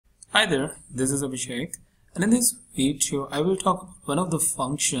Hi there, this is Abhishek, and in this video I will talk about one of the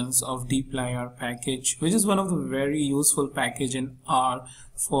functions of dplyr package, which is one of the very useful package in R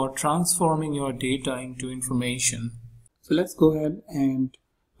for transforming your data into information. So let's go ahead and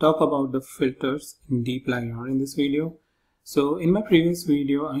talk about the filters in dplyr in this video. So in my previous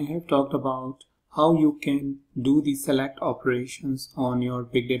video I have talked about how you can do the select operations on your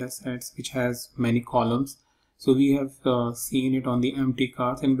big data sets which has many columns. So we have seen it on the empty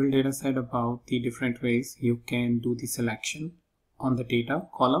cards and build data set about the different ways you can do the selection on the data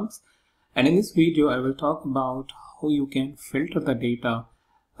columns. And in this video, I will talk about how you can filter the data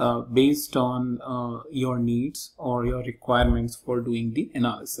based on your needs or your requirements for doing the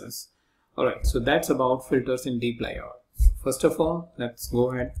analysis. Alright, so that's about filters in dplyr. First of all, let's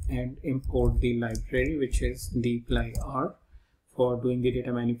go ahead and import the library, which is dplyr, for doing the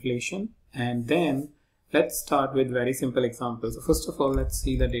data manipulation. And then let's start with very simple examples. So first of all, let's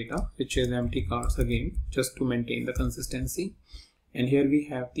see the data, which is empty cars again, just to maintain the consistency. And here we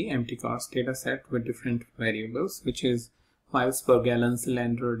have the empty cars data set with different variables, which is miles per gallon,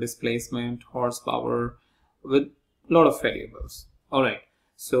 cylinder, displacement, horsepower, with a lot of variables. All right.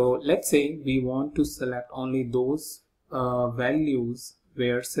 So let's say we want to select only those values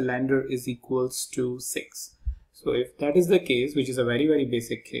where cylinder is equals to 6. So if that is the case, which is a very, very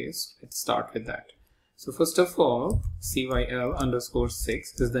basic case, let's start with that. So first of all,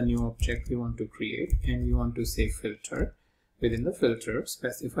 cyl_6 is the new object we want to create, and we want to say filter. Within the filter,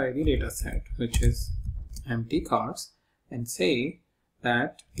 specify the data set, which is empty cars, and say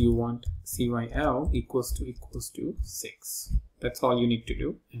that you want cyl equals to 6. That's all you need to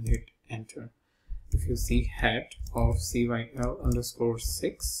do, and hit enter. If you see head of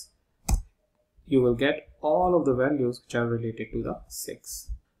cyl_6, you will get all of the values which are related to the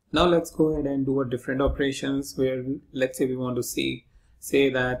 6. Now let's go ahead and do a different operations where let's say we want to say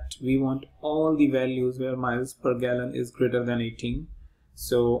that we want all the values where miles per gallon is greater than 18.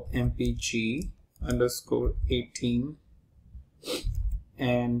 So mpg_18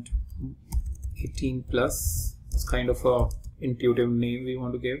 and 18 plus is kind of a intuitive name we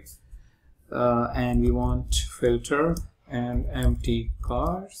want to give, and we want filter and empty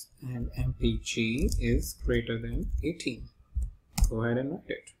cars and mpg is greater than 18. Go ahead and write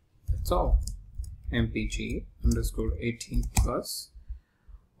it. That's all. mpg_18 plus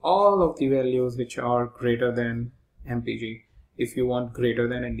all of the values which are greater than mpg. If you want greater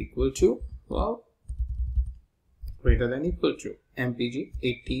than and equal to, well, greater than equal to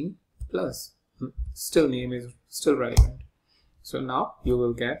mpg18 plus, still name is still relevant. So now you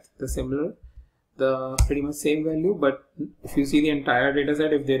will get the similar, the pretty much same value, but if you see the entire data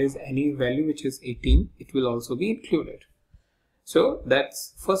set, if there is any value which is 18, it will also be included. So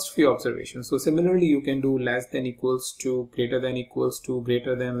that's first few observations. So similarly, you can do less than equals to, greater than equals to,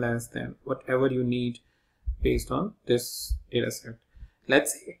 greater than, less than, whatever you need based on this data set.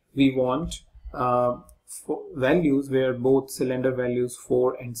 Let's say we want values where both cylinder values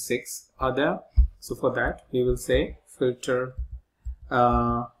 4 and 6 are there. So for that, we will say filter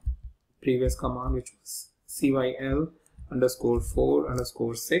previous command, which was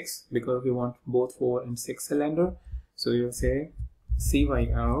cyl_4_6, because we want both 4 and 6 cylinder. So you will say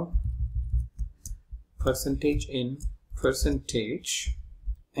cyl %in %,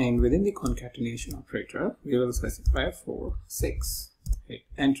 and within the concatenation operator we will specify 4 6. Hit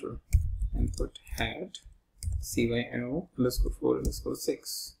enter and put head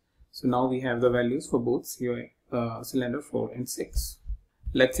cyl_4_6. So now we have the values for both cylinder 4 and 6.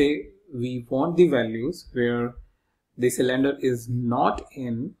 Let's say we want the values where the cylinder is not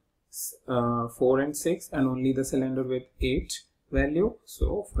in 4 and 6 and only the cylinder with 8 value.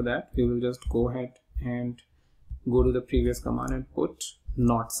 So for that we will just go ahead and go to the previous command and put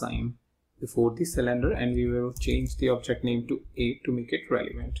not sign before the cylinder, and we will change the object name to 8 to make it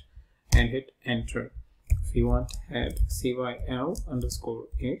relevant, and hit enter. If you want head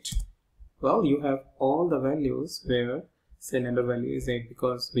cyl_8, well, you have all the values where cylinder value is 8,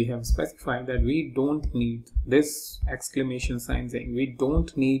 because we have specified that we don't need this exclamation sign saying we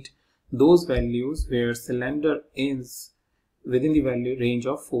don't need those values where cylinder is within the value range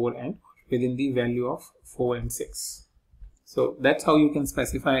of 4 and within the value of 4 and 6. So that's how you can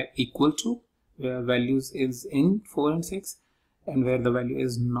specify equal to, where values is in 4 and 6 and where the value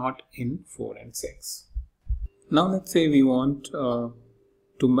is not in 4 and 6. Now let's say we want to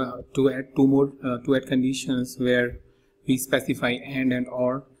add conditions where we specify and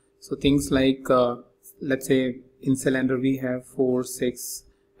or. So things like let's say in cylinder we have 4 6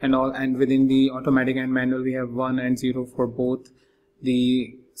 and all, and within the automatic and manual we have 1 and 0 for both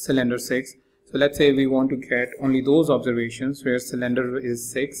the cylinder 6. So let's say we want to get only those observations where cylinder is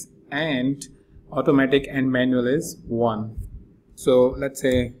 6 and automatic and manual is 1. So let's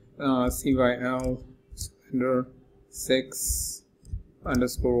say cyl cylinder 6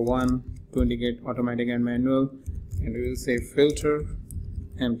 underscore 1 to indicate automatic and manual, and we will say filter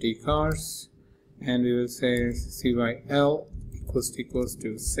empty cars, and we will say cyl equals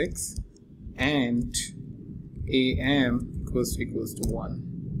to 6 and am equals to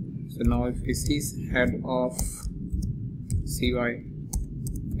 1. So now if we see head of cyl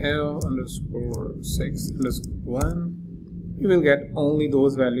underscore 6 underscore 1, we will get only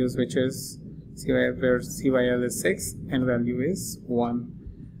those values which is where cyl is 6 and value is 1.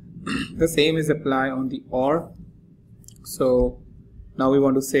 The same is apply on the OR. So now we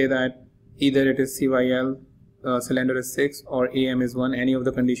want to say that either it is cyl cylinder is 6 or am is 1, any of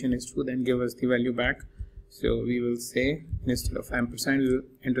the condition is true, then give us the value back. So we will say instead of ampersand, we will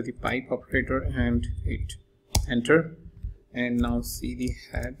enter the pipe operator and hit enter, and now see the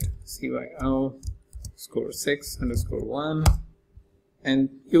head cyl score 6 underscore 1, and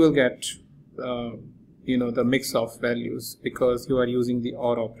you will get the mix of values because you are using the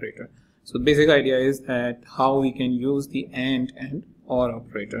OR operator. So basic idea is that how we can use the AND and OR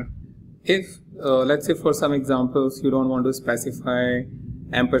operator. If let's say for some examples you don't want to specify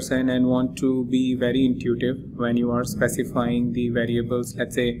ampersand and want to be very intuitive when you are specifying the variables,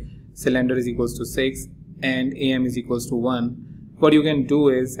 let's say cylinder is equals to 6 and am is equals to 1, what you can do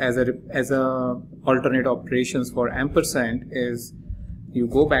is as a alternate operations for ampersand is you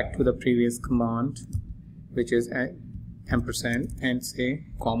go back to the previous command, which is ampersand, and say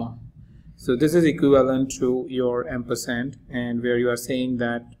comma. So this is equivalent to your ampersand, and where you are saying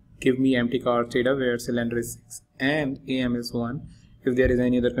that give me empty car data where cylinder is 6 and am is 1. If there is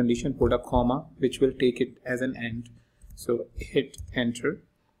any other condition, put a comma which will take it as an AND. So hit enter,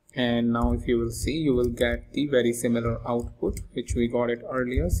 and now if you will see, you will get the very similar output which we got it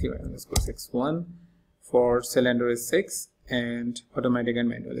earlier. cyl underscore 6 1 for cylinder is 6 and automatic and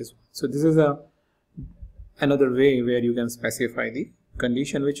manual is 1. So this is another way where you can specify the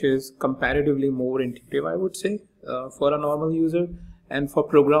condition, which is comparatively more intuitive, I would say, for a normal user. And for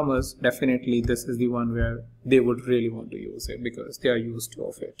programmers, definitely this is the one where they would really want to use it because they are used to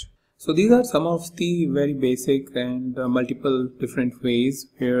it. So these are some of the very basic and multiple different ways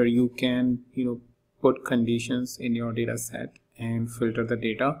where you can put conditions in your data set and filter the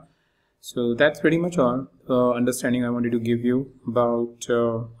data. So that's pretty much all understanding I wanted to give you about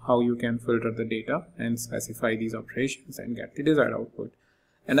how you can filter the data and specify these operations and get the desired output.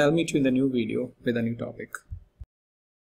 And I'll meet you in the new video with a new topic.